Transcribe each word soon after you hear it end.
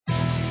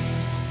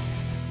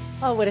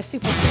Oh, what a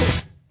super...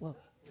 Whoa.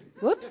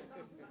 Whoops.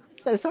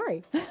 So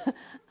sorry.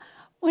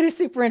 What a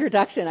super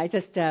introduction. I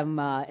just am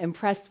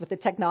impressed with the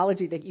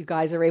technology that you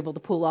guys are able to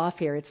pull off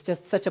here. It's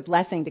just such a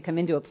blessing to come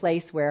into a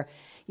place where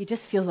you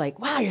just feel like,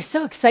 wow, you're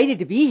so excited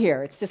to be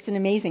here. It's just an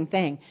amazing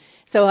thing.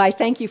 So I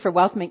thank you for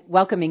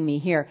welcoming me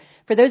here.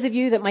 For those of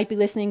you that might be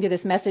listening to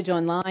this message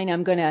online,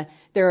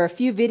 there are a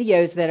few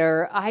videos that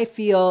are, I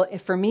feel,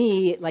 for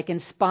me, like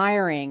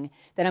inspiring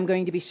that I'm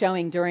going to be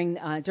showing during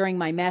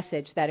my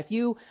message, that if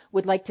you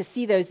would like to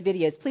see those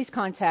videos, please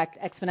contact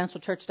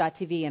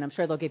exponentialchurch.tv, and I'm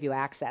sure they'll give you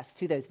access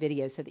to those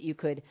videos so that you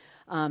could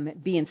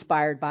be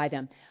inspired by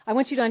them. I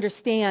want you to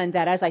understand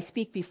that as I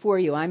speak before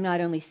you, I'm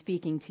not only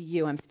speaking to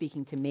you, I'm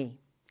speaking to me.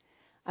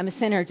 I'm a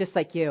sinner just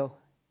like you,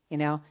 you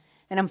know.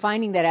 And I'm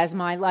finding that as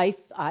my life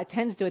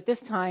tends to, at this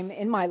time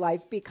in my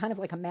life, be kind of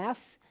like a mess.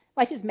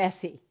 Life is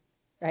messy,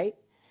 right?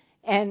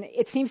 And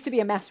it seems to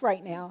be a mess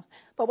right now.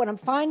 But what I'm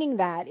finding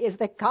that is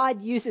that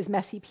God uses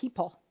messy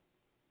people.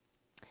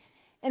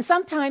 And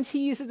sometimes he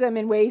uses them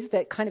in ways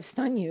that kind of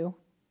stun you.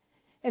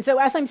 And so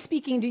as I'm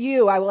speaking to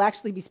you, I will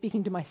actually be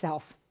speaking to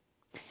myself.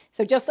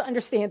 So just to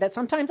understand that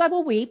sometimes I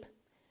will weep.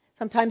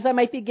 Sometimes I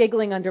might be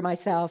giggling under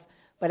myself.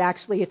 But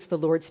actually, it's the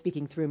Lord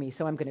speaking through me,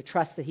 so I'm going to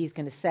trust that he's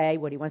going to say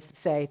what he wants to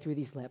say through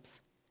these lips.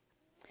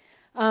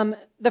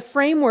 The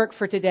framework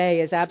for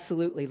today is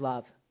absolutely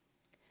love.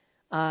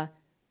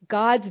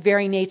 God's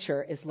very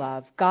nature is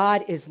love.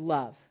 God is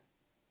love.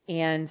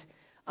 And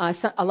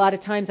a lot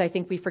of times I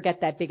think we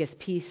forget that biggest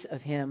piece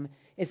of him,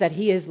 is that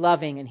he is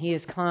loving and he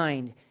is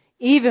kind,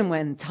 even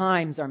when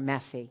times are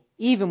messy,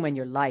 even when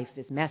your life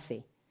is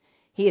messy.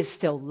 He is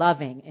still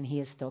loving and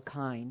he is still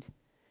kind.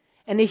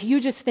 And the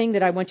hugest thing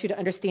that I want you to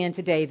understand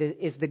today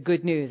is the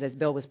good news, as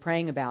Bill was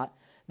praying about.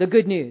 The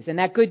good news. And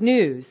that good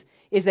news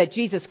is that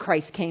Jesus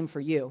Christ came for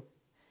you,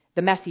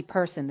 the messy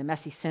person, the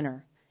messy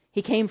sinner.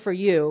 He came for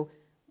you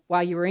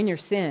while you were in your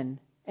sin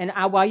and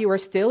while you were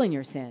still in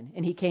your sin.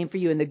 And he came for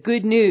you. And the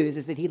good news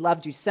is that he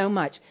loved you so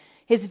much.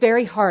 His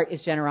very heart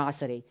is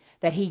generosity,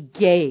 that he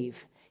gave.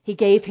 He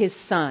gave his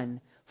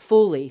son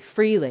fully,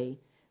 freely,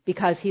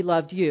 because he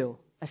loved you,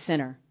 a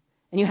sinner.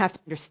 And you have to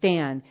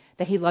understand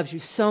that he loves you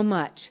so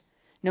much.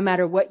 No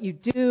matter what you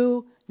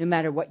do, no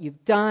matter what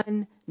you've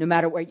done, no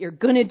matter what you're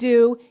going to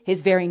do,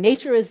 his very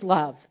nature is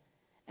love,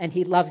 and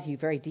he loves you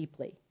very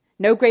deeply.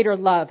 No greater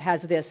love has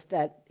this,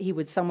 that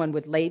someone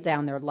would lay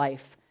down their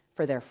life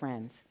for their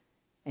friends,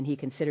 and he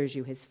considers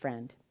you his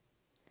friend.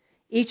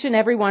 Each and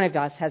every one of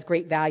us has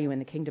great value in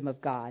the kingdom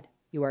of God.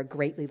 You are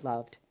greatly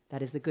loved.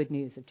 That is the good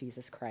news of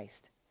Jesus Christ.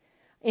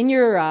 In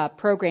your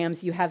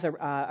programs, you have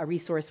a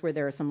resource where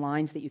there are some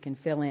lines that you can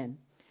fill in.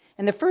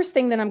 And the first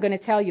thing that I'm going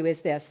to tell you is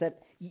this, that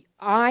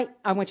I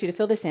want you to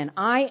fill this in.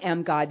 I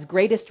am God's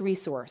greatest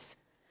resource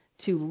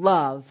to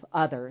love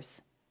others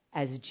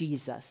as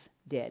Jesus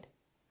did.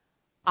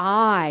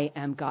 I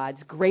am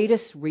God's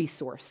greatest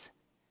resource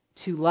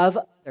to love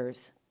others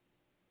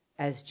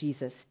as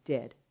Jesus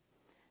did.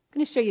 I'm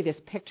going to show you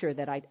this picture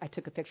that I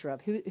took a picture of.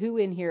 Who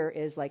in here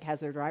has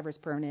their driver's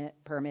permit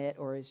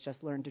or has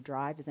just learned to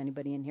drive? Is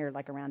anybody in here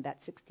around that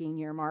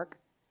 16-year mark?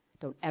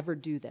 Don't ever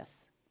do this.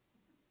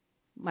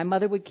 My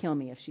mother would kill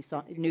me if she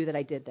knew that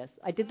I did this.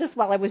 I did this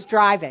while I was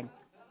driving.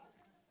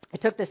 I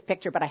took this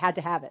picture, but I had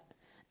to have it.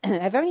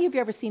 Have any of you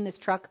ever seen this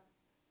truck?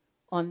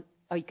 You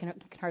can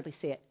hardly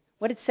see it.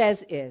 What it says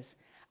is,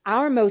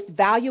 our most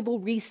valuable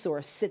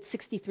resource sits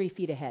 63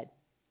 feet ahead.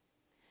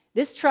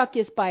 This truck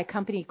is by a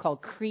company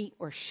called Crete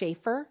or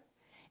Schaefer,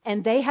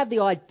 and they have the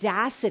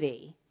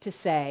audacity to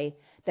say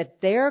that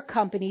their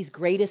company's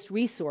greatest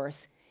resource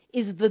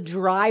is the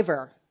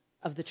driver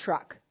of the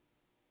truck.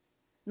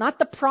 Not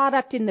the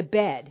product in the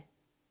bed.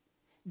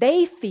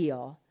 They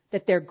feel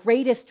that their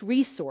greatest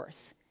resource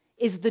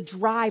is the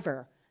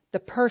driver, the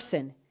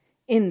person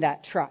in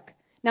that truck.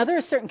 Now, there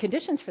are certain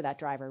conditions for that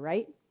driver,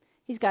 right?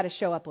 He's got to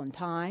show up on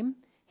time.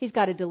 He's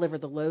got to deliver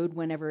the load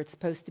whenever it's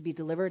supposed to be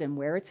delivered and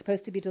where it's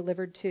supposed to be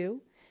delivered to.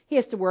 He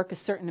has to work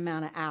a certain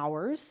amount of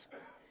hours.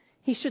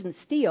 He shouldn't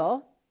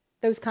steal.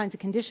 Those kinds of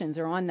conditions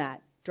are on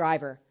that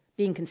driver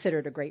being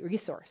considered a great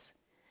resource.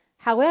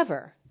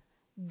 However,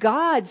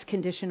 God's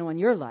condition on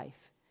your life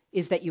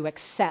is that you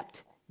accept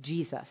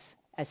Jesus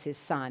as his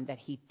son, that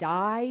he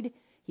died,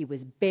 he was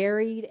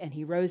buried, and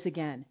he rose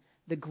again.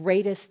 The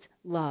greatest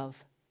love.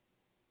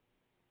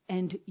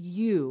 And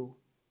you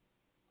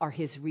are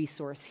his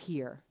resource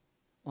here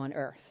on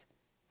earth.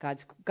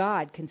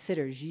 God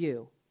considers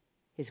you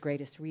his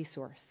greatest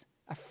resource.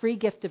 A free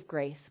gift of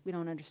grace. We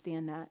don't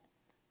understand that.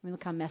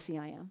 Look how messy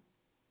I am.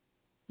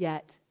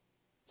 Yet,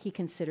 he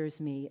considers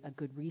me a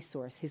good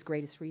resource, his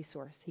greatest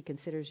resource. He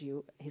considers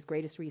you his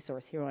greatest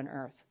resource here on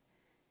earth.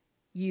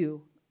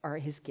 You are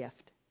his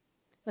gift.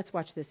 Let's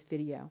watch this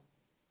video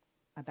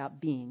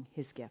about being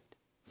his gift.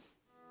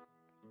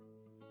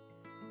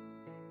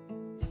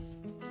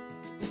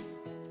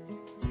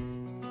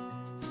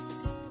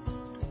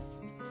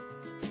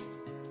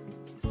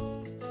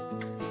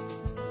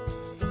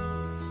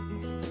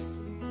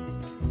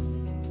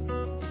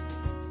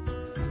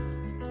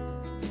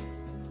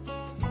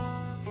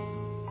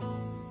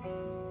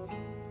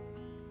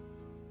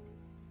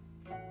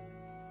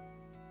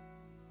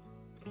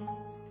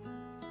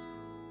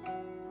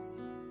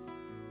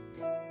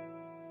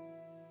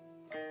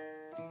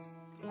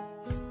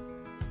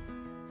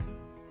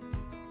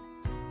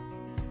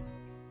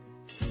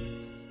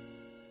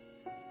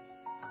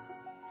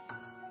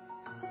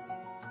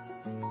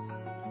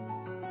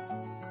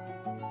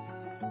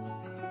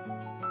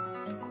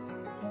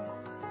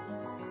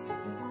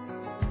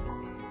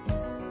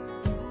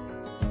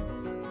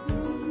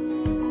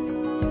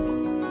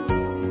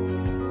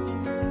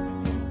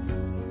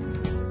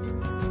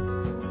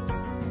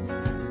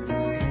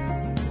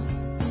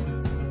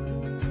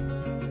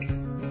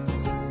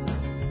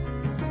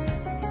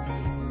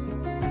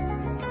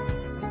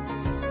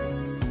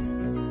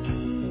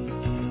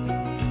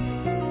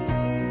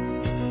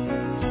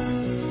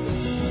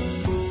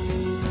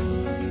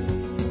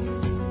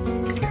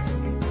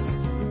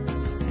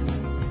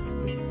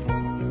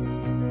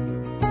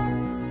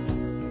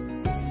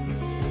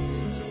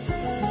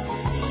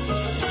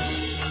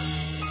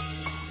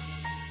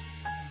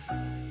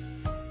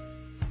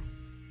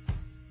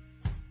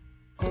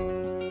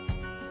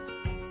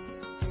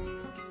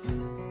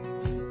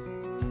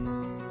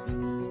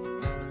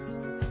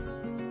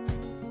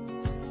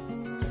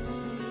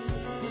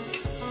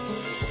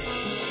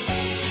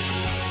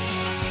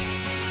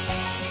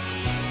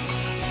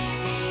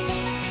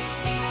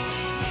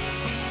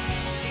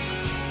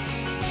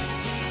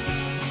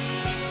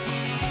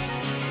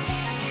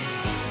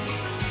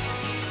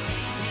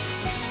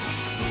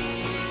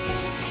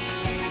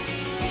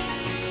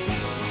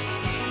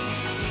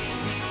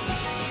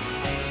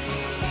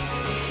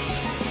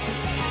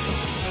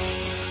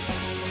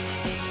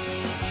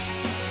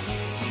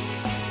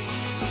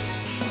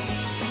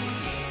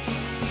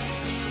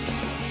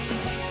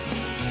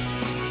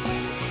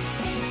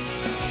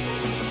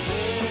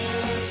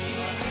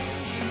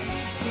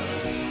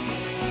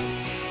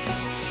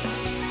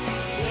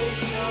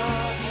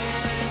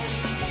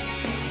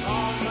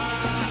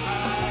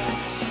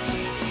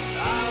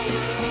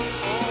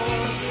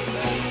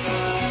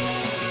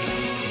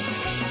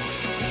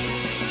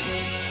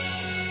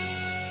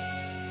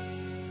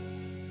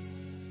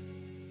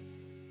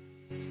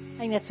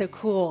 think that's so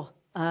cool,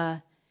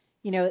 that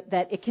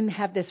it can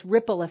have this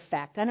ripple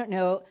effect. I don't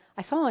know.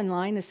 I saw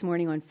online this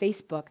morning on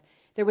Facebook,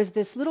 there was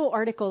this little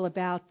article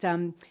about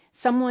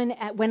someone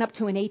went up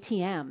to an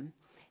ATM,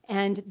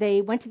 and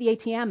they went to the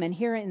ATM, and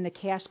here in the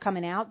cash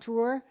coming out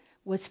drawer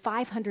was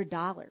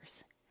 $500.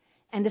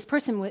 And this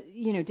person,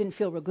 didn't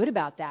feel real good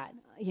about that,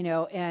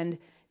 and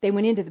they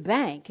went into the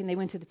bank, and they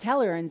went to the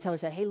teller, and the teller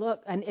said, hey,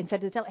 look, and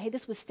said to the teller, hey,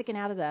 this was sticking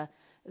out of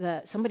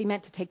somebody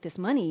meant to take this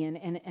money,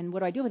 and what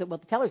do I do with it? Well,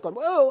 the teller's going,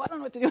 whoa, I don't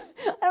know what to do.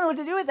 I don't know what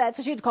to do with that.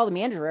 So she had to call the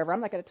manager over.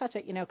 I'm not going to touch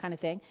it, kind of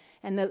thing.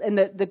 And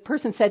the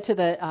person said to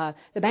the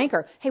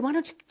banker, hey, why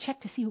don't you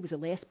check to see who was the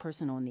last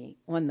person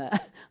on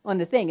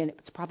the thing? And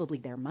it's probably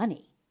their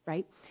money,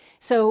 right?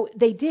 So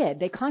they did.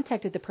 They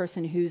contacted the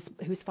person whose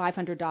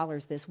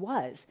 $500 this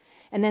was.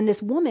 And then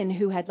this woman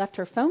who had left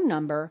her phone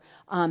number,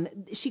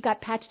 she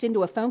got patched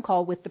into a phone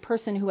call with the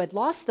person who had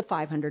lost the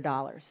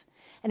 $500.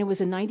 And it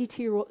was a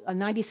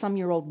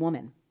 90-some-year-old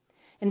woman.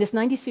 And this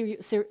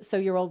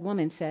 90-so-year-old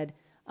woman said,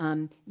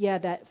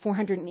 that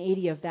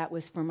 480 of that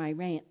was for my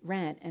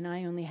rent, and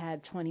I only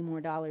had $20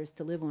 more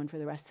to live on for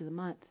the rest of the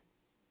month.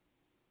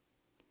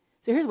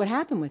 So here's what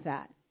happened with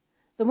that.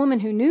 The woman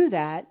who knew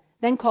that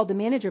then called the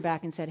manager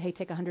back and said, hey,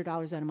 take $100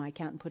 out of my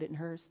account and put it in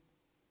hers.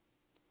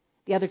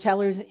 The other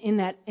tellers in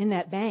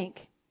that bank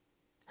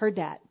heard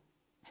that.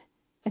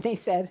 And they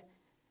said,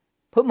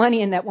 put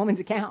money in that woman's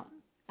account,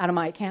 out of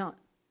my account.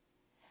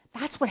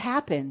 That's what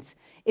happens.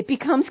 It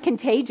becomes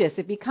contagious.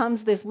 It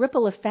becomes this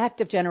ripple effect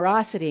of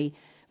generosity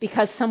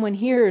because someone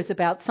hears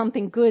about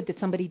something good that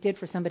somebody did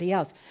for somebody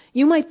else.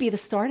 You might be the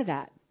start of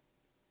that.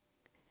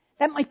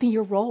 That might be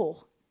your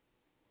role.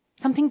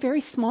 Something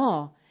very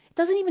small. It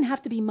doesn't even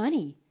have to be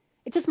money.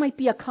 It just might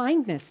be a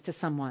kindness to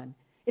someone.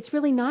 It's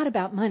really not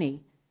about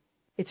money.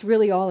 It's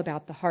really all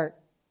about the heart.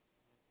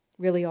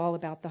 Really all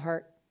about the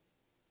heart.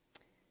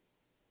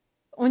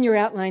 On your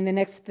outline, the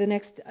next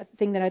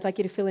thing that I'd like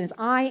you to fill in is,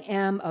 I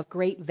am of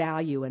great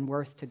value and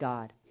worth to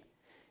God.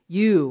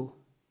 You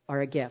are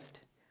a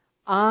gift.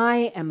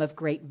 I am of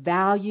great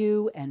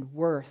value and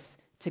worth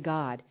to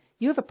God.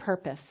 You have a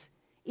purpose,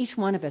 each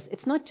one of us.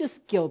 It's not just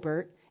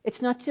Gilbert.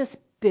 It's not just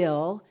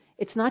Bill.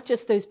 It's not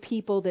just those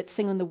people that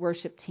sing on the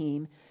worship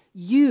team.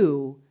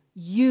 You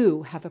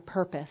have a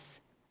purpose,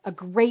 a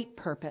great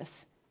purpose,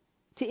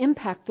 to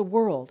impact the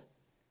world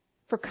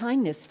for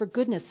kindness, for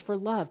goodness, for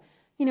love.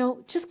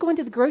 Just going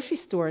to the grocery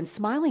store and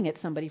smiling at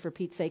somebody, for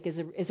Pete's sake,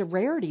 is a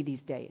rarity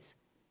these days.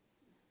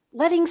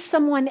 Letting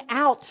someone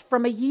out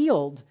from a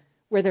yield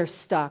where they're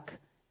stuck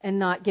and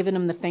not giving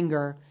them the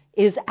finger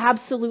is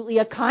absolutely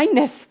a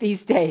kindness these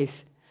days,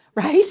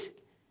 right?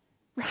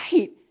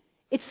 Right.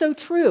 It's so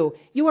true.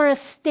 You are a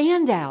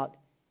standout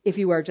if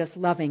you are just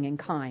loving and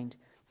kind.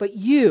 But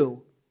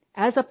you,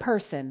 as a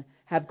person,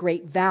 have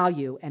great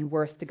value and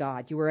worth to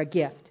God. You are a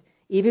gift.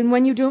 Even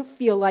when you don't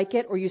feel like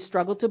it, or you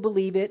struggle to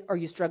believe it, or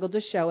you struggle to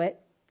show it,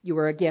 you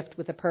are a gift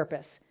with a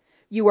purpose.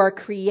 You are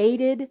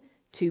created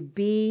to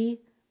be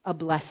a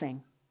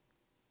blessing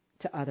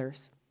to others.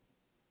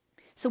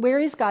 So where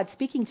is God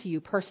speaking to you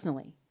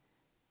personally?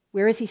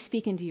 Where is He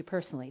speaking to you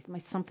personally? It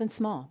might be something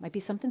small. It might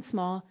be something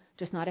small,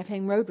 just not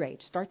having road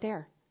rage. Start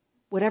there.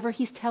 Whatever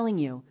He's telling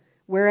you,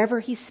 wherever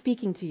He's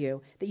speaking to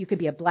you, that you can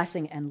be a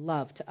blessing and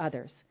love to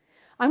others.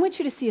 I want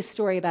you to see a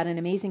story about an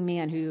amazing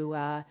man who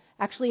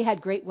actually had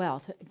great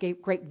wealth,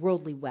 great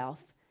worldly wealth,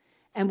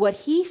 and what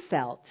he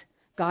felt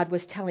God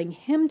was telling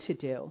him to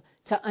do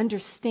to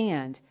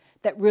understand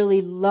that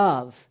really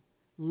love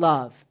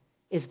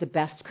is the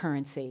best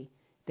currency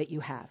that you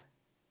have.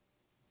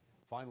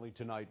 Finally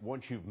tonight,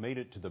 once you've made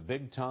it to the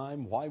big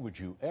time, why would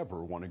you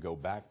ever want to go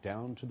back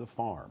down to the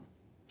farm?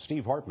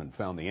 Steve Hartman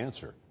found the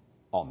answer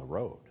on the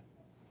road.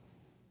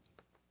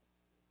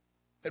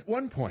 At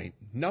one point,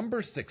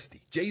 number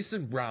 60,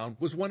 Jason Brown,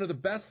 was one of the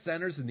best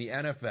centers in the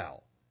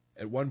NFL.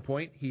 At one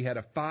point, he had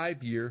a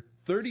 5-year,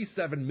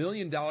 $37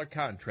 million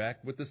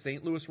contract with the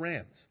St. Louis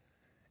Rams.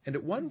 And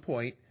at one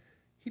point,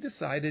 he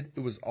decided it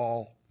was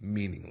all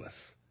meaningless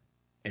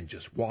and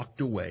just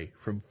walked away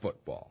from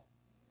football.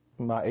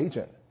 My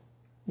agent,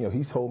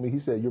 he told me,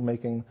 he said, you're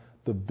making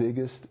the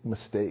biggest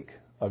mistake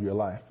of your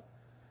life.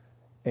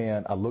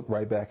 And I looked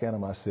right back at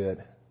him. I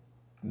said,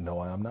 no,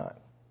 I am not.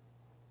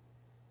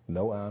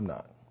 No, I am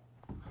not.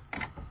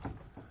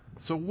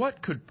 So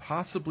what could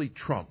possibly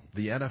trump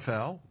the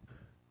NFL?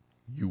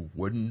 You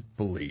wouldn't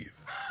believe.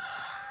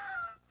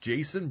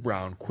 Jason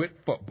Brown quit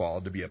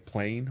football to be a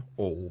plain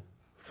old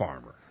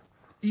farmer,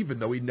 even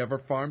though he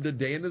never farmed a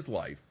day in his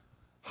life.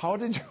 How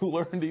did you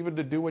learn even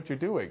to do what you're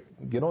doing?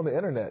 Get on the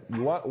internet.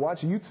 You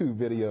watch YouTube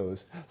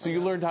videos. So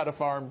you learned how to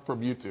farm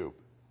from YouTube?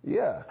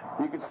 Yeah.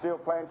 You can still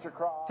plant your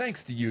crops.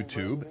 Thanks to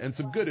YouTube and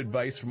some good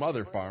advice from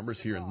other farmers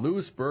here in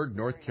Lewisburg,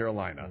 North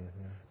Carolina.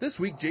 This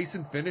week,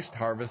 Jason finished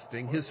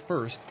harvesting his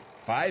first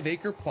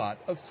 5-acre plot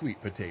of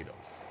sweet potatoes.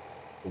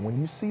 When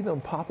you see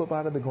them pop up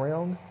out of the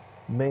ground,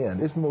 man,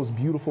 it's the most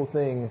beautiful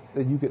thing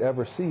that you could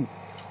ever see.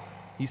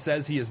 He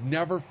says he has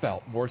never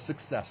felt more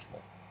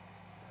successful.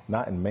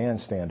 Not in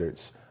man's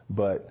standards,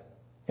 but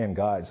in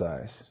God's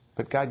eyes.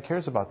 But God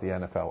cares about the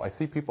NFL. I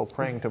see people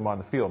praying to him on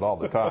the field all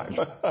the time.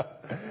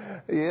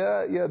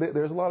 Yeah,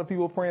 there's a lot of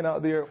people praying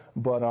out there.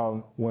 But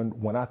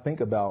when I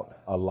think about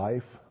a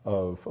life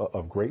of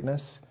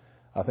greatness,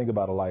 I think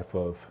about a life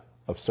of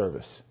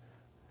service.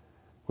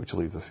 Which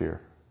leads us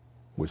here.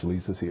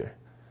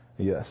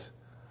 Yes.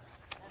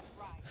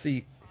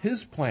 See,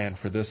 his plan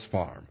for this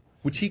farm,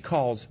 which he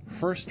calls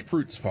First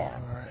Fruits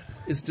Farm,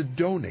 is to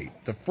donate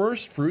the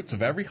first fruits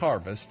of every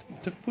harvest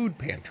to food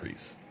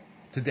pantries.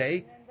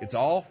 Today, it's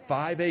all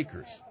 5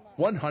 acres,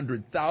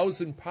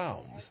 100,000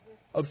 pounds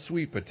of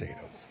sweet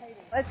potatoes.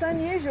 It's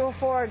unusual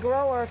for a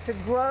grower to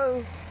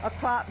grow a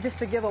crop just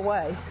to give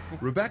away.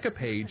 Rebecca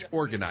Page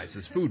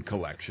organizes food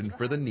collection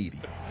for the needy.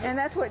 And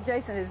that's what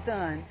Jason has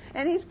done.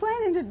 And he's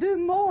planning to do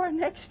more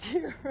next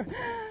year.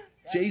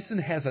 Jason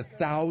has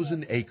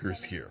 1,000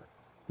 acres here,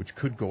 which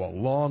could go a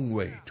long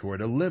way toward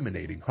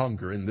eliminating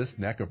hunger in this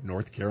neck of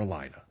North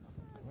Carolina.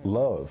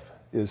 Love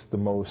is the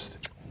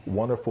most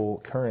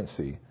wonderful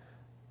currency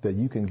that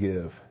you can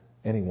give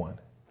anyone.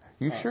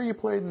 You sure you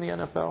played in the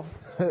NFL?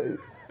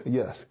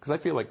 Yes. Because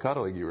I feel like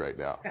cuddling you right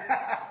now.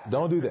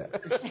 Don't do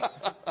that.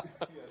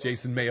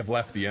 Jason may have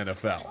left the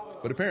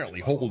NFL, but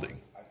apparently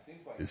holding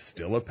is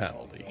still a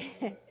penalty.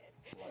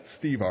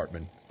 Steve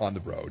Hartman on the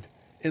road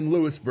in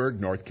Lewisburg,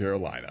 North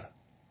Carolina.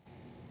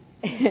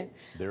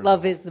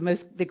 Love is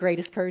the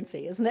greatest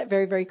currency. Isn't that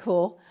very, very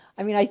cool?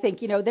 I mean, I think,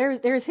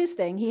 there's his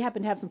thing. He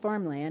happened to have some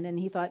farmland, and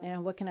he thought,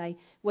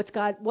 what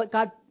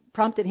God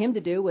prompted him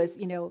to do was,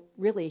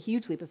 really a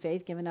huge leap of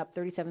faith, giving up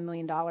 $37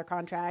 million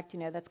contract.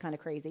 That's kind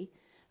of crazy.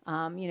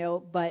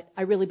 But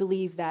I really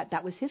believe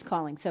that was his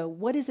calling. So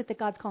what is it that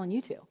God's calling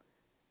you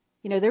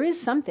to? There is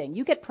something.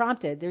 You get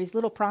prompted. There's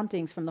little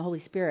promptings from the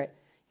Holy Spirit,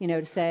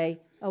 to say,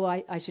 oh,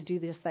 I should do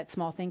that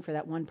small thing for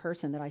that one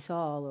person that I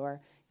saw. Or,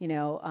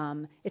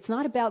 it's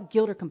not about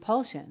guilt or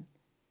compulsion.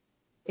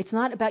 It's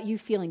not about you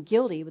feeling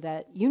guilty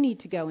that you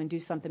need to go and do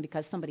something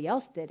because somebody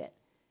else did it.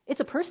 It's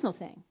a personal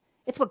thing.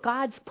 It's what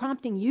God's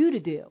prompting you to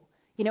do.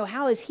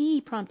 How is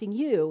he prompting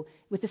you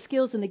with the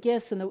skills and the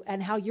gifts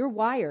and how you're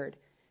wired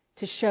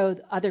to show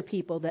other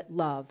people that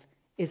love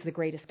is the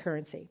greatest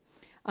currency.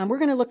 We're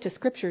going to look to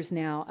scriptures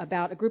now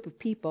about a group of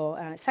people,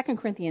 2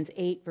 Corinthians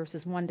 8,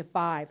 verses 1 to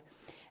 5.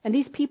 And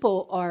these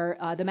people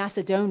are the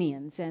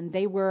Macedonians, and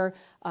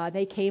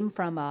they came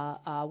from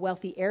a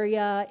wealthy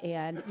area,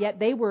 and yet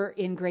they were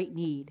in great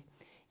need.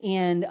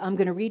 And I'm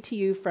going to read to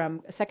you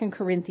from 2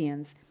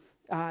 Corinthians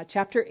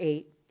chapter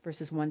 8,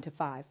 verses 1 to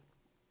 5.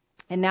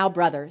 And now,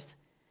 brothers,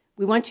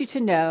 we want you to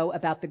know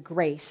about the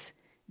grace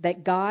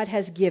that God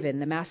has given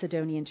the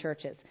Macedonian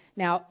churches.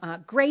 Now,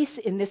 grace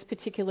in this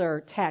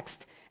particular text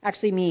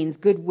actually means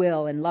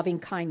goodwill and loving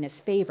kindness,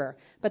 favor.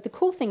 But the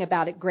cool thing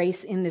about it, grace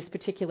in this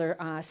particular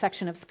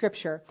section of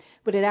Scripture,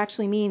 what it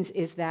actually means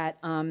is that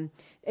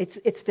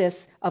it's this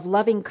of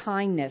loving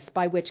kindness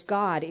by which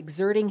God,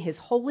 exerting his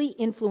holy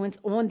influence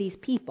on these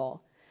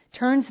people,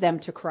 turns them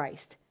to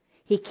Christ.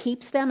 He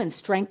keeps them and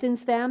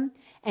strengthens them,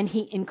 and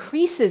he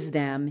increases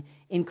them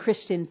in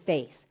Christian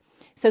faith.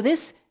 So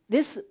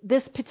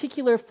this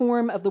particular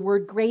form of the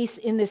word grace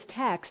in this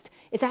text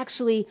is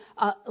actually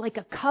like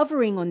a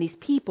covering on these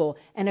people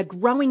and a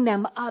growing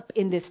them up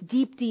in this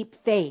deep, deep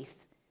faith.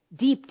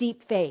 Deep,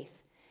 deep faith.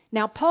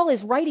 Now, Paul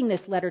is writing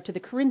this letter to the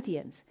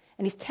Corinthians,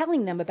 and he's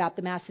telling them about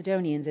the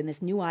Macedonians and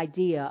this new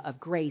idea of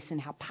grace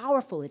and how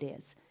powerful it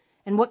is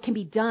and what can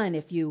be done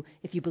if you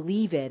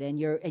believe it and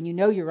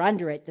you're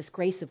under it, this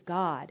grace of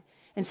God.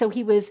 And so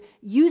he was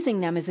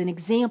using them as an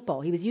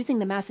example. He was using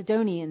the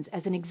Macedonians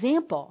as an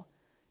example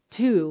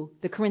to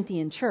the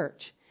Corinthian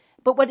church.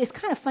 But what is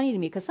kind of funny to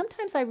me, because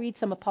sometimes I read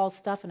some of Paul's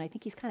stuff and I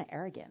think he's kind of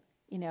arrogant.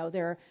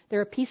 There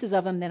are pieces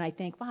of him that I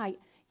think, why,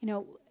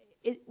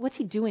 what's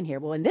he doing here?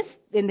 Well, in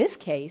this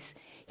case,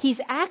 he's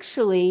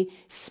actually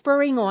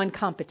spurring on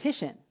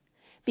competition,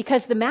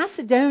 because the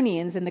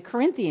Macedonians and the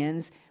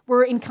Corinthians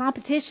were in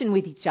competition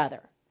with each other.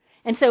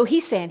 And so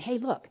he's saying, hey,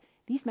 look,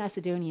 these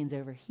Macedonians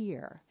over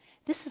here,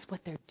 this is what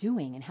they're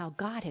doing and how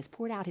God has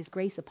poured out his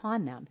grace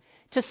upon them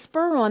to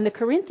spur on the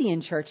Corinthian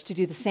church to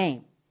do the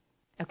same.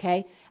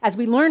 Okay? As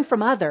we learn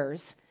from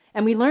others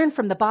and we learn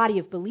from the body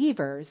of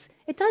believers,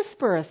 it does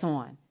spur us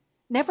on.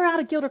 Never out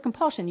of guilt or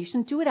compulsion. You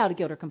shouldn't do it out of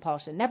guilt or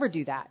compulsion. Never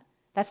do that.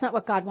 That's not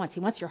what God wants. He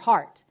wants your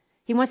heart.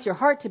 He wants your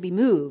heart to be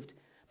moved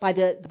by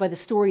the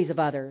stories of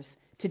others,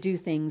 to do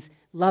things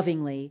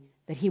lovingly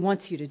that he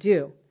wants you to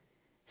do.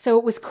 So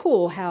it was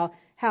cool how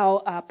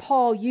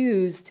Paul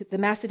used the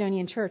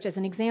Macedonian church as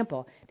an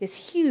example, this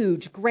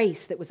huge grace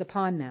that was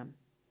upon them.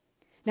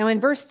 Now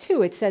in verse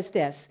 2 it says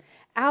this,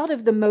 out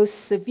of the most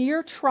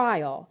severe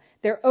trial,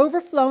 their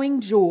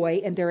overflowing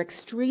joy and their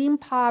extreme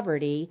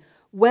poverty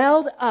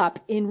welled up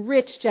in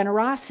rich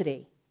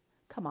generosity.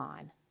 Come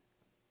on.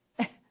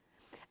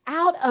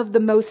 Out of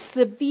the most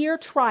severe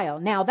trial.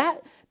 Now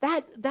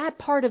that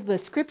part of the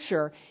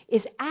scripture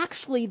is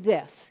actually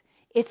this.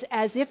 It's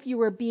as if you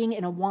were being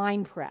in a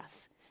wine press.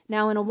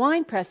 Now, in a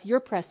wine press,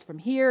 you're pressed from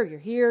here, you're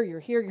here, you're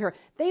here, you're here.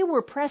 They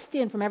were pressed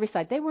in from every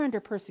side. They were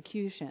under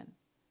persecution.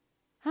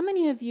 How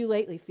many of you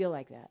lately feel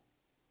like that?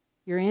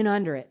 You're in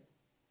under it.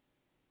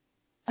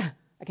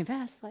 I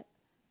confess,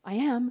 I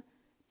am.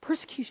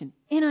 Persecution,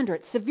 in under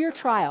it, severe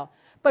trial.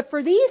 But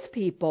for these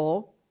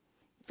people,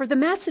 for the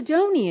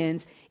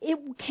Macedonians, it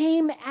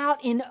came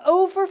out in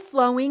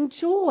overflowing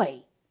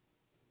joy.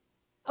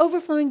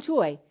 Overflowing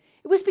joy.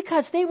 It was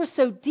because they were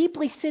so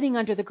deeply sitting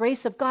under the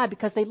grace of God,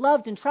 because they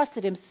loved and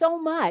trusted Him so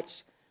much,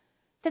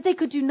 that they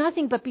could do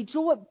nothing but be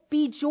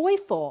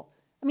joyful.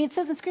 I mean, it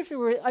says in Scripture,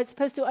 we're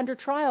supposed to, under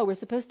trial, we're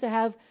supposed to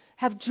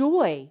have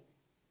joy.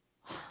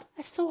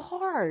 That's so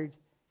hard,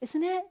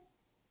 isn't it?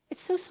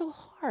 It's so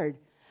hard.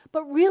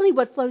 But really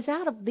what flows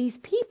out of these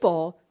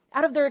people,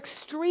 out of their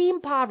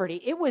extreme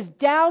poverty, it was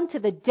down to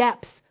the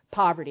depths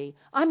poverty.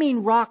 I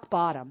mean rock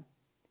bottom.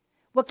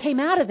 What came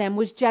out of them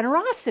was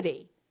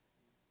generosity.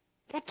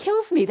 That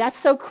kills me.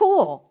 That's so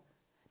cool.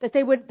 That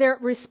their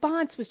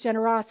response was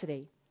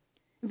generosity.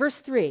 In verse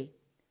 3,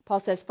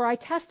 Paul says, "For I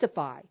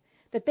testify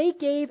that they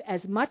gave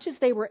as much as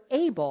they were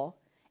able,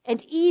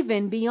 and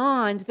even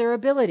beyond their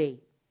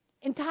ability."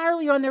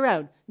 Entirely on their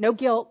own. No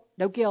guilt.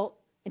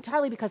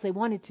 Entirely because they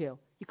wanted to.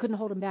 You couldn't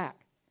hold them back.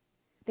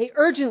 They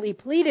urgently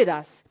pleaded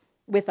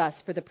with us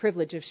for the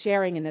privilege of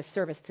sharing in this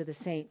service to the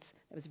saints.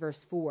 That was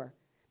verse 4.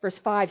 Verse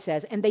 5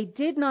 says, "And they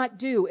did not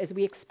do as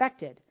we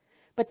expected,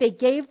 but they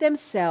gave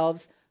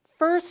themselves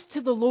first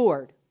to the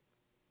Lord,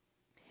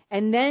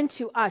 and then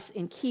to us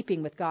in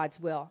keeping with God's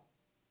will."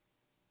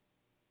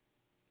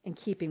 In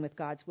keeping with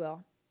God's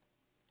will.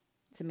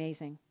 It's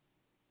amazing.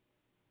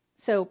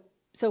 So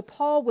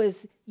Paul was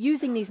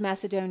using these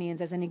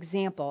Macedonians as an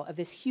example of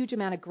this huge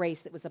amount of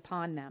grace that was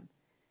upon them.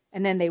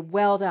 And then they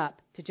welled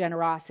up to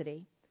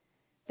generosity.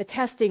 The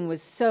testing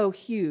was so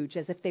huge,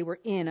 as if they were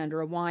in under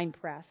a wine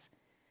press.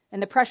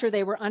 And the pressure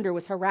they were under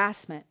was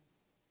harassment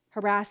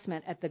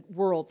at the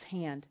world's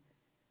hand.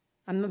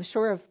 I'm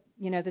sure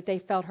that they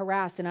felt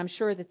harassed, and I'm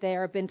sure that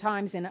there have been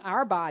times in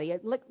our body,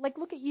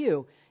 look at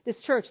you, this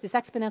church, this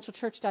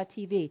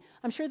exponentialchurch.tv.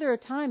 I'm sure there are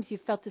times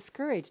you've felt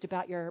discouraged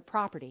about your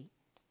property.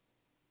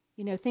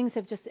 Things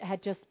had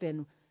just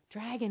been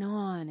dragging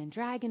on,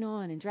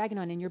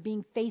 and you're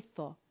being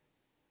faithful.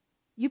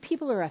 You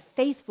people are a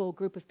faithful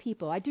group of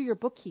people. I do your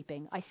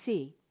bookkeeping.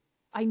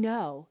 I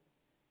know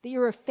that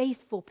you're a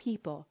faithful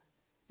people.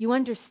 You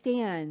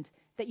understand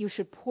that you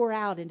should pour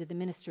out into the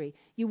ministry.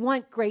 You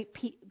want great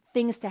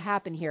things to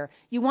happen here.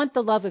 You want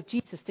the love of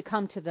Jesus to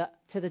come to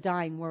the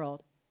dying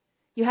world.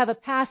 You have a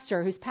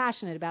pastor who's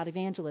passionate about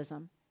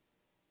evangelism.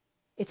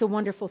 It's a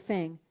wonderful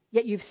thing.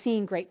 Yet you've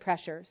seen great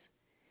pressures.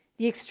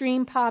 The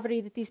extreme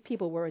poverty that these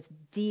people were is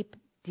deep,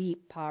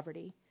 deep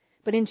poverty.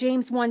 But in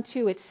James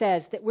 1:2 it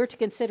says that we're to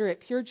consider it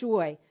pure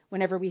joy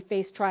whenever we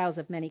face trials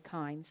of many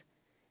kinds,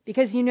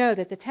 because you know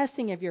that the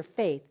testing of your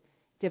faith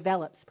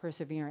develops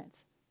perseverance.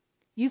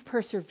 You've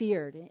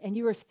persevered, and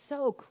you are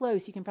so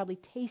close, you can probably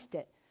taste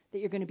it, that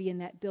you're going to be in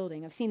that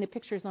building. I've seen the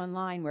pictures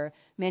online where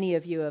many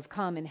of you have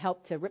come and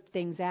helped to rip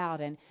things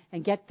out and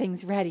get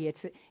things ready.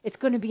 It's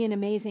going to be an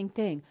amazing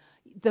thing.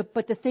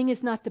 But the thing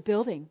is not the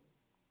building.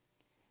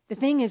 The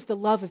thing is the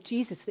love of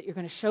Jesus that you're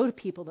going to show to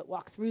people that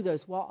walk through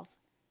those walls.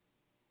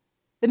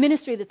 The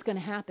ministry that's going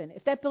to happen.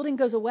 If that building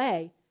goes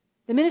away,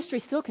 the ministry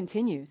still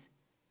continues.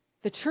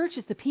 The church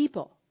is the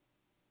people.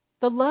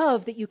 The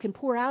love that you can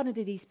pour out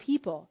into these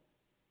people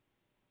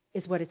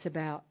is what it's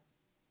about,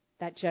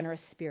 that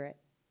generous spirit.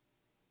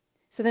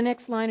 So the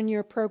next line in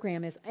your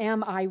program is,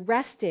 am I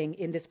resting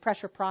in this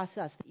pressure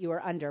process that you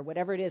are under,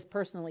 whatever it is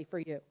personally for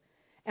you?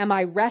 Am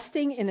I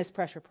resting in this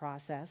pressure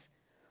process,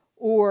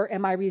 or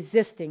am I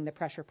resisting the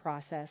pressure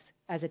process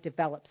as it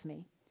develops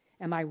me?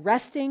 Am I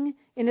resting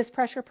in this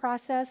pressure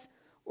process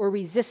or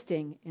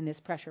resisting in this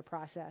pressure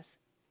process?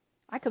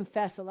 I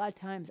confess a lot of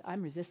times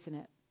I'm resisting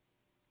it.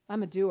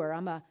 I'm a doer.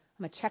 I'm a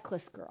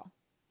checklist girl.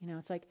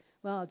 It's like,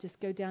 well, I'll just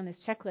go down this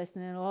checklist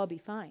and then it'll all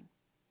be fine.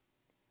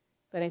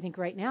 But I think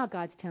right now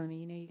God's telling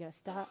me, you got to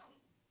stop.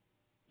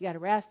 You got to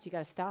rest. You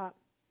got to stop.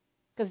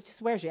 Because it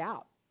just wears you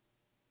out.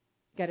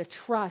 You got to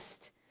trust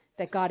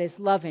that God is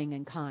loving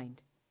and kind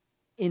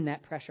in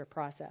that pressure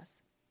process.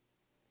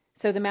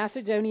 So the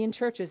Macedonian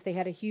churches, they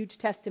had a huge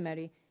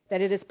testimony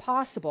that it is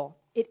possible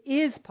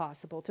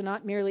to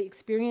not merely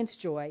experience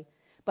joy,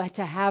 but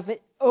to have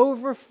it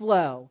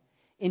overflow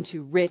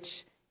into rich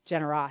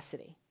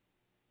generosity.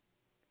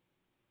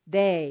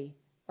 They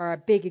are a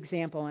big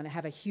example and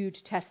have a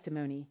huge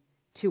testimony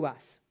to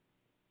us.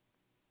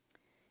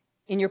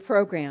 In your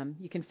program,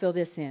 you can fill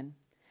this in.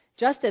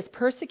 Just as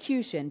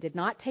persecution did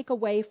not take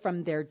away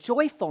from their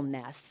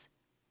joyfulness,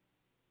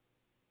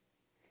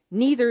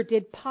 neither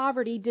did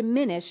poverty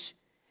diminish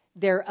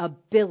their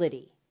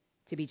ability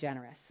to be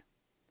generous.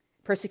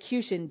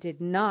 Persecution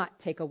did not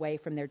take away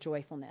from their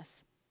joyfulness.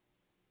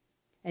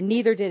 And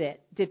neither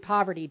did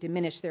poverty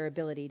diminish their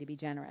ability to be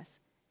generous.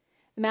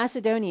 The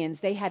Macedonians,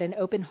 they had an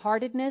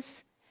open-heartedness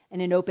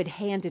and an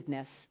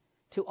open-handedness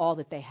to all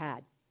that they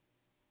had.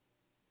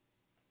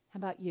 How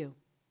about you?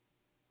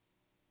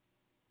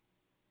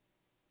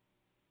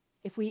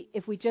 If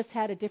we just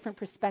had a different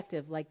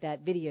perspective, like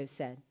that video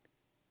said,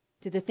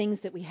 to the things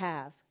that we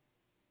have,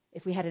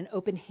 if we had an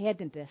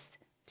open-handedness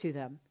to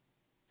them,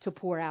 to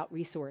pour out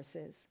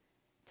resources,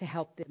 to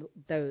help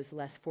those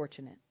less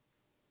fortunate.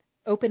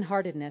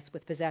 Open-heartedness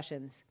with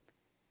possessions,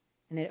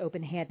 and then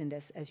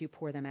open-handedness as you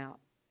pour them out.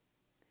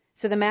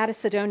 So the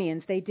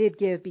Macedonians, they did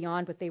give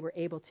beyond what they were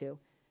able to,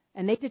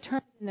 and they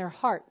determined in their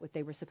heart what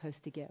they were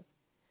supposed to give.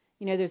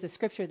 You know, there's a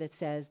scripture that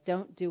says,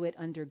 don't do it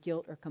under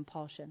guilt or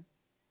compulsion.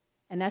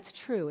 And that's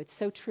true. It's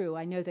so true.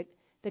 I know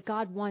that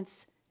God wants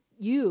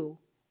you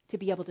to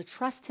be able to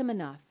trust him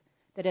enough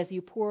that as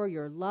you pour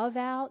your love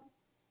out,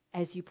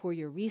 as you pour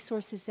your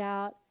resources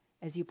out,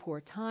 as you pour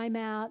time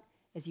out,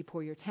 as you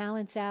pour your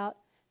talents out,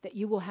 that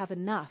you will have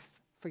enough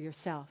for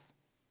yourself.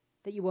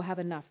 That you will have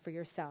enough for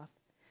yourself.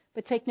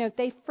 But take note,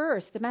 the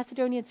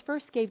Macedonians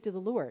first gave to the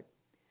Lord.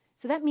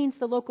 So that means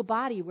the local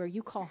body where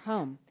you call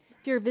home.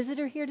 If you're a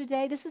visitor here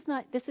today, this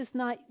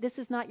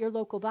is not your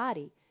local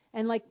body.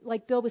 And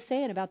like Bill was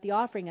saying about the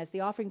offering, as the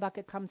offering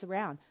bucket comes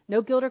around,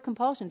 no guilt or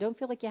compulsion. Don't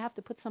feel like you have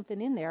to put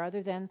something in there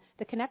other than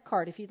the Connect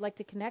card if you'd like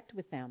to connect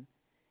with them.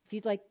 If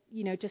you'd like,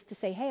 just to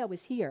say, hey, I was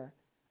here.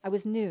 I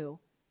was new.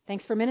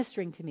 Thanks for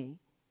ministering to me.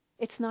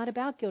 It's not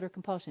about guilt or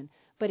compulsion,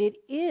 but it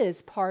is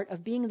part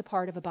of being the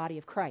part of a body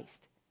of Christ.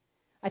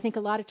 I think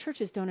a lot of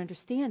churches don't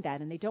understand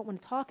that, and they don't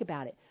want to talk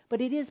about it. But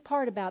it is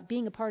part about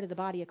being a part of the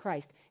body of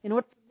Christ. In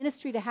order for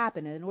ministry to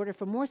happen, in order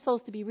for more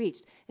souls to be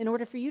reached, in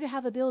order for you to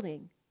have a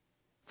building,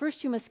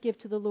 first you must give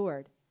to the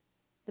Lord.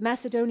 The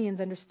Macedonians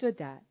understood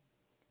that.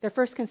 Their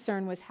first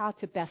concern was how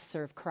to best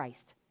serve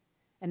Christ.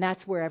 And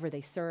that's wherever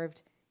they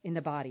served in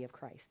the body of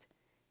Christ.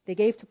 They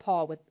gave to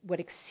Paul what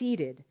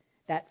exceeded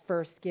that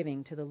first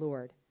giving to the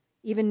Lord,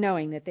 even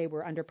knowing that they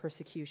were under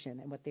persecution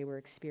and what they were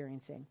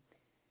experiencing.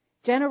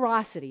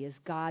 Generosity is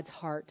God's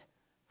heart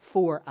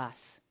for us.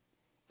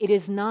 It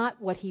is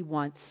not what he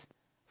wants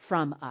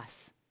from us.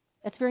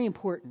 That's very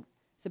important.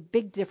 It's a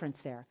big difference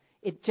there.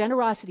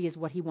 Generosity is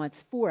what he wants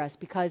for us,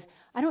 because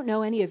I don't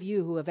know any of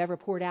you who have ever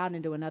poured out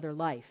into another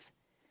life.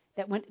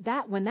 That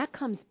when that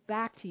comes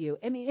back to you,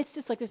 I mean, it's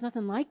just like there's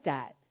nothing like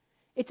that.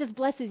 It just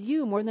blesses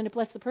you more than it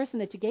blessed the person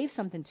that you gave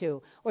something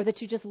to, or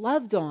that you just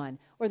loved on,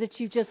 or that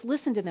you just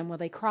listened to them while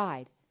they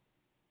cried.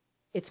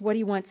 It's what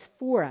he wants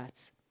for us,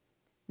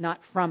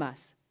 not from us.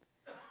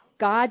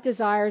 God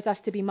desires us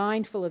to be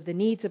mindful of the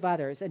needs of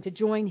others and to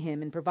join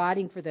him in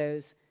providing for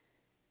those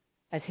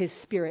as his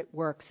Spirit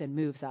works and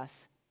moves us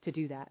to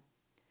do that.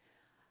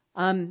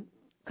 A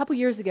couple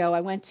years ago,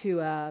 I went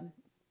to, I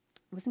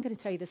wasn't going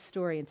to tell you this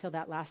story until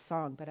that last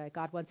song, but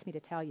God wants me to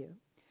tell you.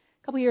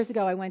 A couple years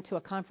ago, I went to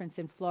a conference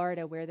in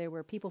Florida where there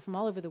were people from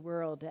all over the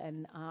world,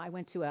 and I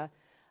went to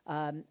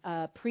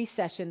a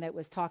pre-session that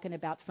was talking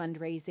about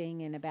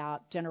fundraising and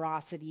about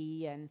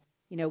generosity and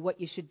what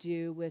you should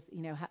do with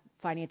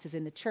finances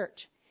in the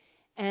church.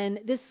 And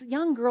this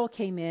young girl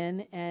came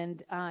in,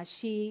 and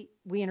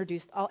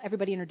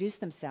everybody introduced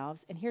themselves,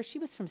 and here she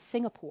was from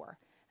Singapore.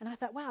 And I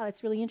thought, wow,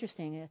 that's really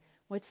interesting.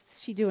 What's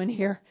she doing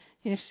here?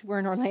 We're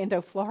in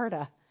Orlando,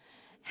 Florida.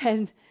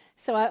 And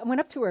so I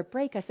went up to her at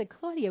break. I said,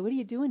 Claudia, what are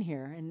you doing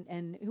here?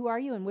 And who are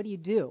you and what do you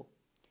do?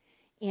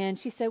 And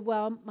she said,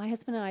 well, my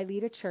husband and I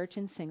lead a church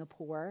in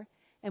Singapore,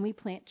 and we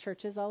plant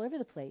churches all over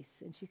the place.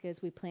 And she goes,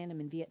 we plant them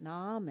in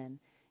Vietnam and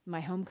in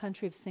my home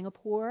country of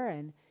Singapore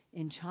and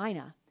in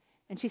China.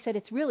 And she said,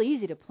 it's really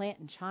easy to plant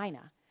in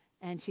China.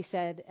 And she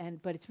said,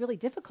 but it's really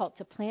difficult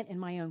to plant in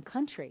my own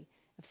country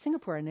of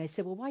Singapore. And I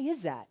said, well, why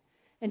is that?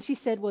 And she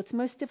said, well, it's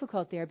most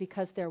difficult there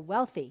because they're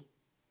wealthy.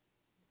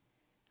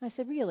 And I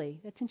said, really?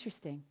 That's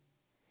interesting.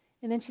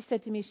 And then she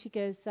said to me, she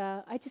goes,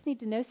 I just need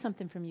to know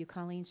something from you,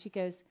 Colleen. She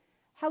goes,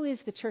 how is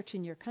the church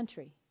in your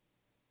country?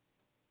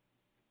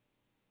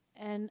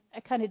 And I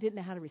kind of didn't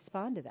know how to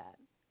respond to that.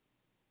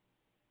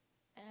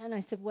 And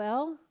I said,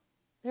 well,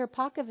 there are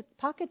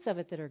pockets of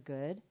it that are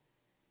good.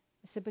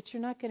 I said, but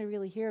you're not going to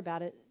really hear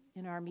about it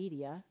in our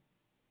media.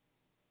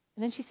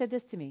 And then she said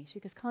this to me. She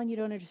goes, Colin, you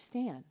don't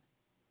understand.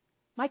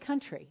 My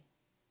country,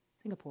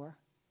 Singapore,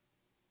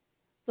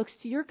 looks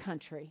to your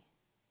country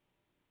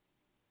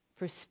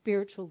for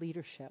spiritual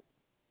leadership.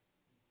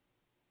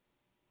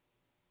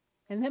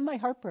 And then my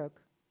heart broke,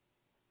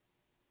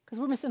 because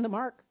we're missing the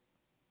mark.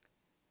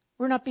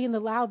 We're not being the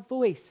loud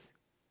voice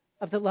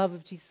of the love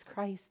of Jesus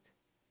Christ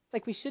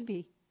like we should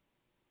be.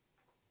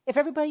 If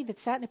everybody that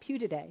sat in a pew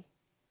today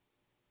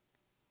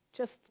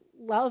just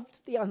loved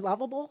the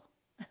unlovable,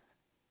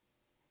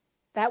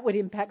 that would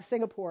impact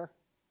Singapore.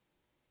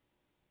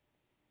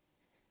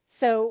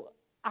 So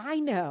I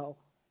know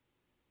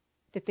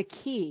that the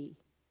key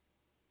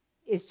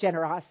is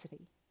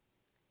generosity.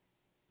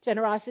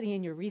 Generosity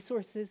in your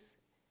resources,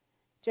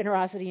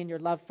 generosity in your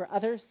love for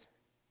others,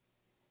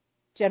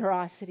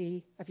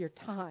 generosity of your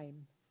time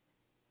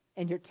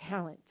and your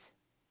talent.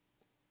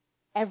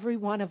 Every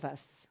one of us,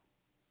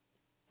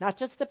 not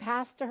just the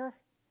pastor,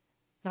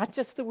 not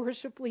just the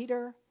worship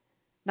leader,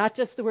 not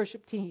just the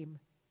worship team.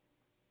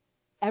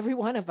 Every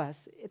one of us,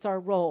 it's our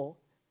role,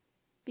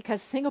 because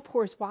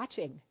Singapore's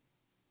watching.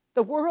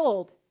 The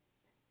world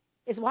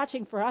is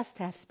watching for us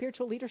to have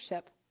spiritual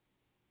leadership.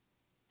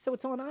 So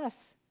it's on us.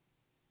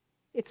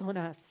 It's on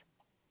us.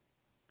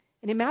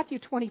 And in Matthew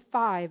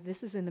 25,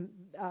 this is in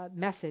the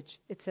message,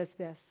 it says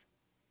this: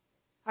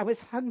 I was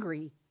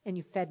hungry, and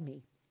you fed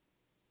me.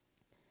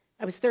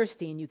 I was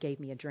thirsty, and you gave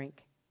me a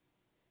drink.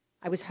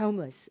 I was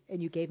homeless,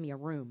 and you gave me a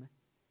room.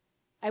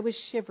 I was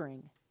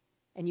shivering,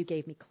 and you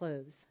gave me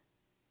clothes.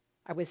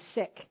 I was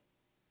sick,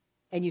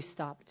 and you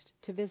stopped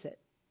to visit.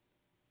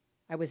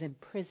 I was in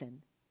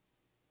prison,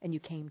 and you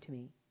came to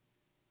me.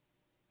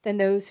 Then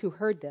those who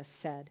heard this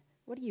said,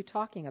 "What are you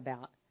talking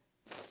about?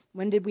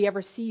 When did we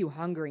ever see you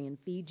hungry and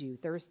feed you,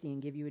 thirsty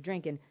and give you a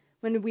drink? And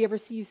when did we ever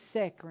see you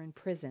sick or in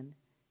prison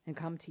and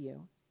come to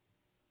you?"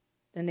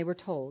 Then they were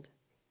told,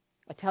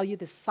 "I tell you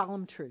this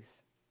solemn truth.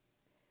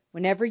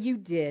 Whenever you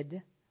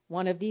did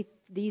one of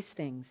these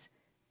things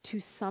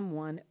to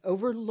someone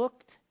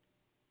overlooked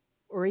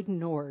or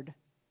ignored,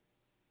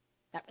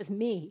 that was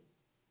me.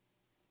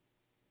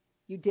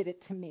 You did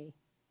it to me."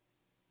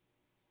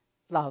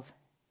 Love,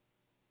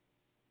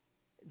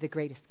 the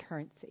greatest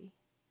currency.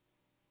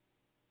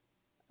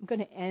 I'm going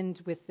to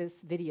end with this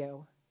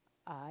video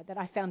that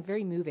I found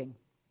very moving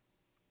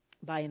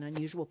by an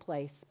unusual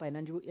place, by an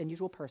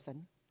unusual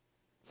person.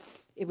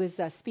 It was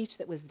a speech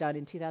that was done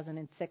in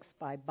 2006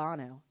 by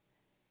Bono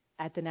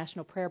at the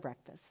National Prayer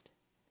Breakfast,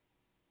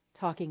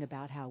 talking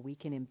about how we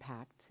can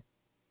impact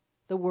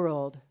the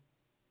world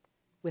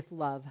with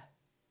love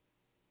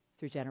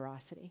through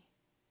generosity.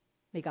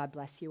 May God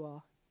bless you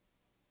all.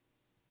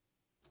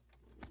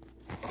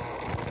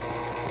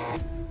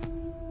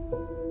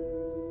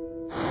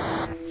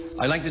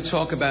 I'd like to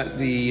talk about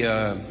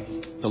the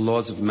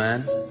laws of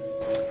man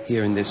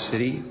here in this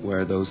city,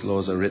 where those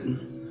laws are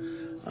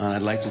written. And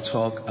I'd like to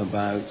talk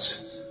about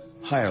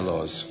higher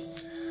laws.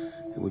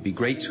 It would be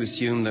great to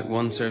assume that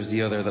one serves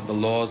the other, that the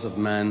laws of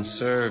man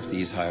serve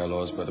these higher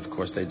laws, but of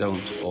course they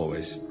don't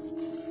always.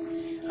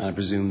 And I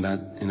presume that,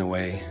 in a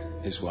way,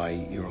 is why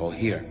you're all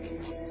here.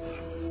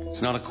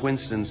 It's not a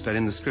coincidence that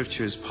in the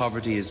scriptures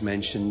poverty is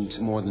mentioned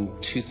more than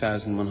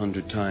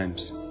 2,100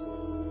 times.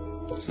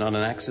 It's not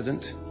an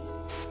accident.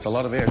 It's a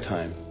lot of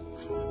airtime.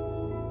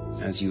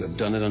 As you have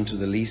done it unto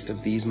the least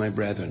of these, my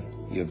brethren,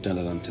 you have done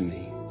it unto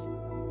me.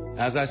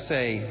 As I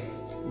say,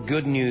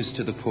 good news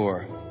to the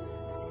poor.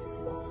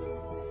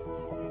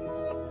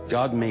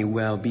 God may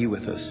well be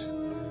with us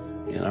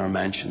in our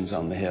mansions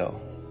on the hill.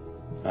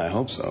 I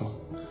hope so.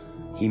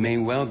 He may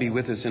well be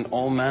with us in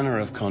all manner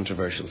of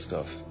controversial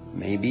stuff.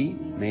 Maybe,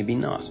 maybe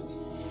not.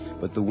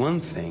 But the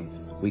one thing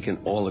we can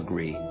all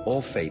agree,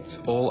 all faiths,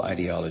 all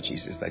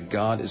ideologies, is that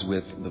God is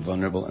with the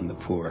vulnerable and the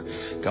poor.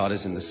 God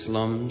is in the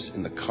slums,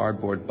 in the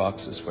cardboard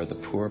boxes where the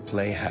poor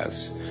play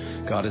house.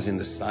 God is in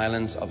the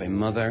silence of a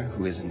mother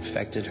who has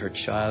infected her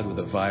child with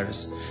a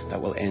virus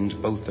that will end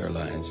both their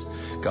lives.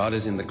 God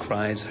is in the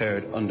cries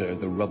heard under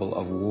the rubble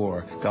of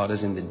war. God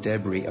is in the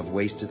debris of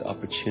wasted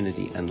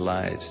opportunity and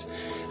lives.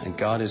 And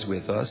God is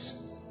with us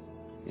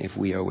if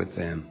we are with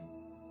them.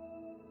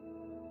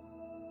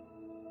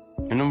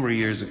 A number of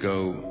years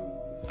ago,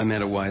 I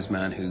met a wise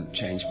man who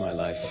changed my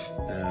life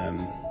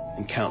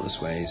in countless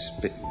ways,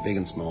 big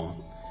and small.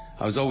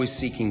 I was always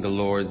seeking the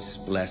Lord's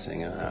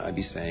blessing. I'd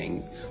be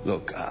saying,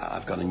 "Look,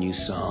 I've got a new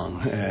song.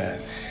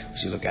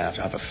 Would you look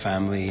after? I have a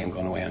family. I'm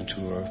going away on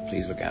tour.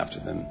 Please look after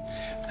them."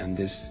 And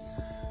this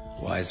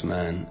wise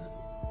man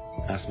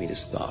asked me to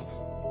stop.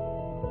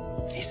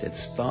 He said,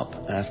 "Stop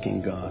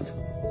asking God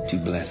to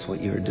bless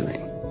what you're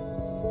doing.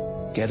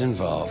 Get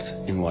involved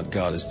in what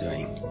God is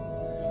doing,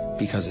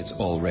 because it's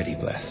already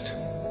blessed."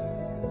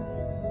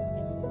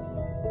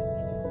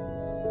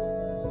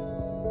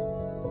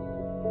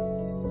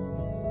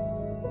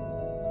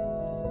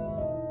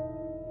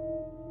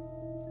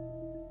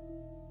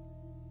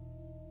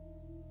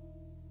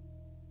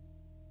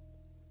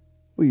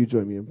 Will you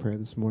join me in prayer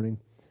this morning?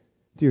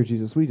 Dear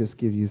Jesus, we just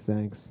give you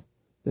thanks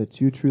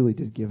that you truly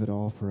did give it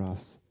all for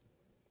us.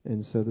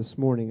 And so this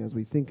morning, as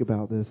we think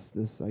about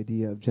this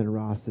idea of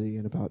generosity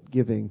and about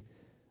giving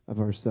of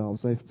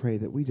ourselves, I pray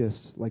that we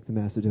just, like the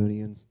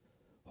Macedonians,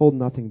 hold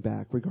nothing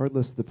back,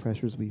 regardless of the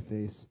pressures we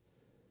face,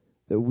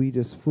 that we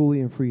just fully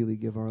and freely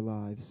give our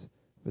lives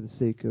for the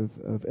sake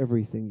of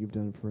everything you've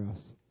done for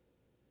us.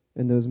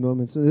 In those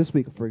moments, this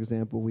week, for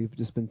example, we've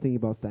just been thinking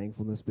about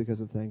thankfulness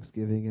because of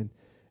Thanksgiving,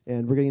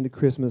 and we're getting into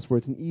Christmas where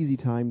it's an easy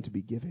time to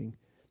be giving,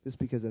 just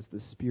because that's the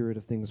spirit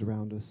of things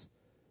around us.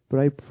 But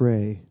I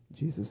pray,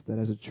 Jesus, that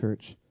as a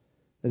church,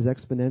 as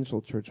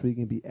Exponential Church, we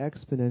can be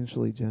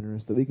exponentially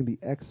generous, that we can be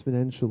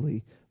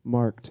exponentially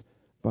marked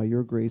by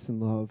your grace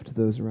and love to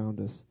those around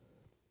us,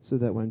 so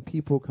that when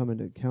people come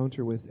into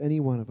encounter with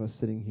any one of us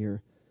sitting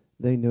here,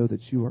 they know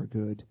that you are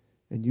good,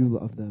 and you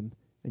love them,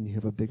 and you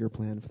have a bigger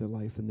plan for their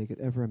life than they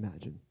could ever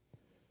imagine.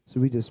 So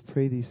we just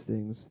pray these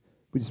things.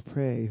 We just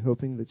pray,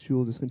 hoping that you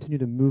will just continue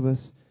to move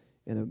us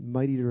in a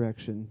mighty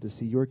direction to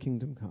see your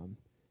kingdom come.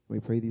 And we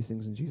pray these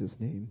things in Jesus'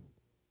 name.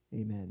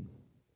 Amen.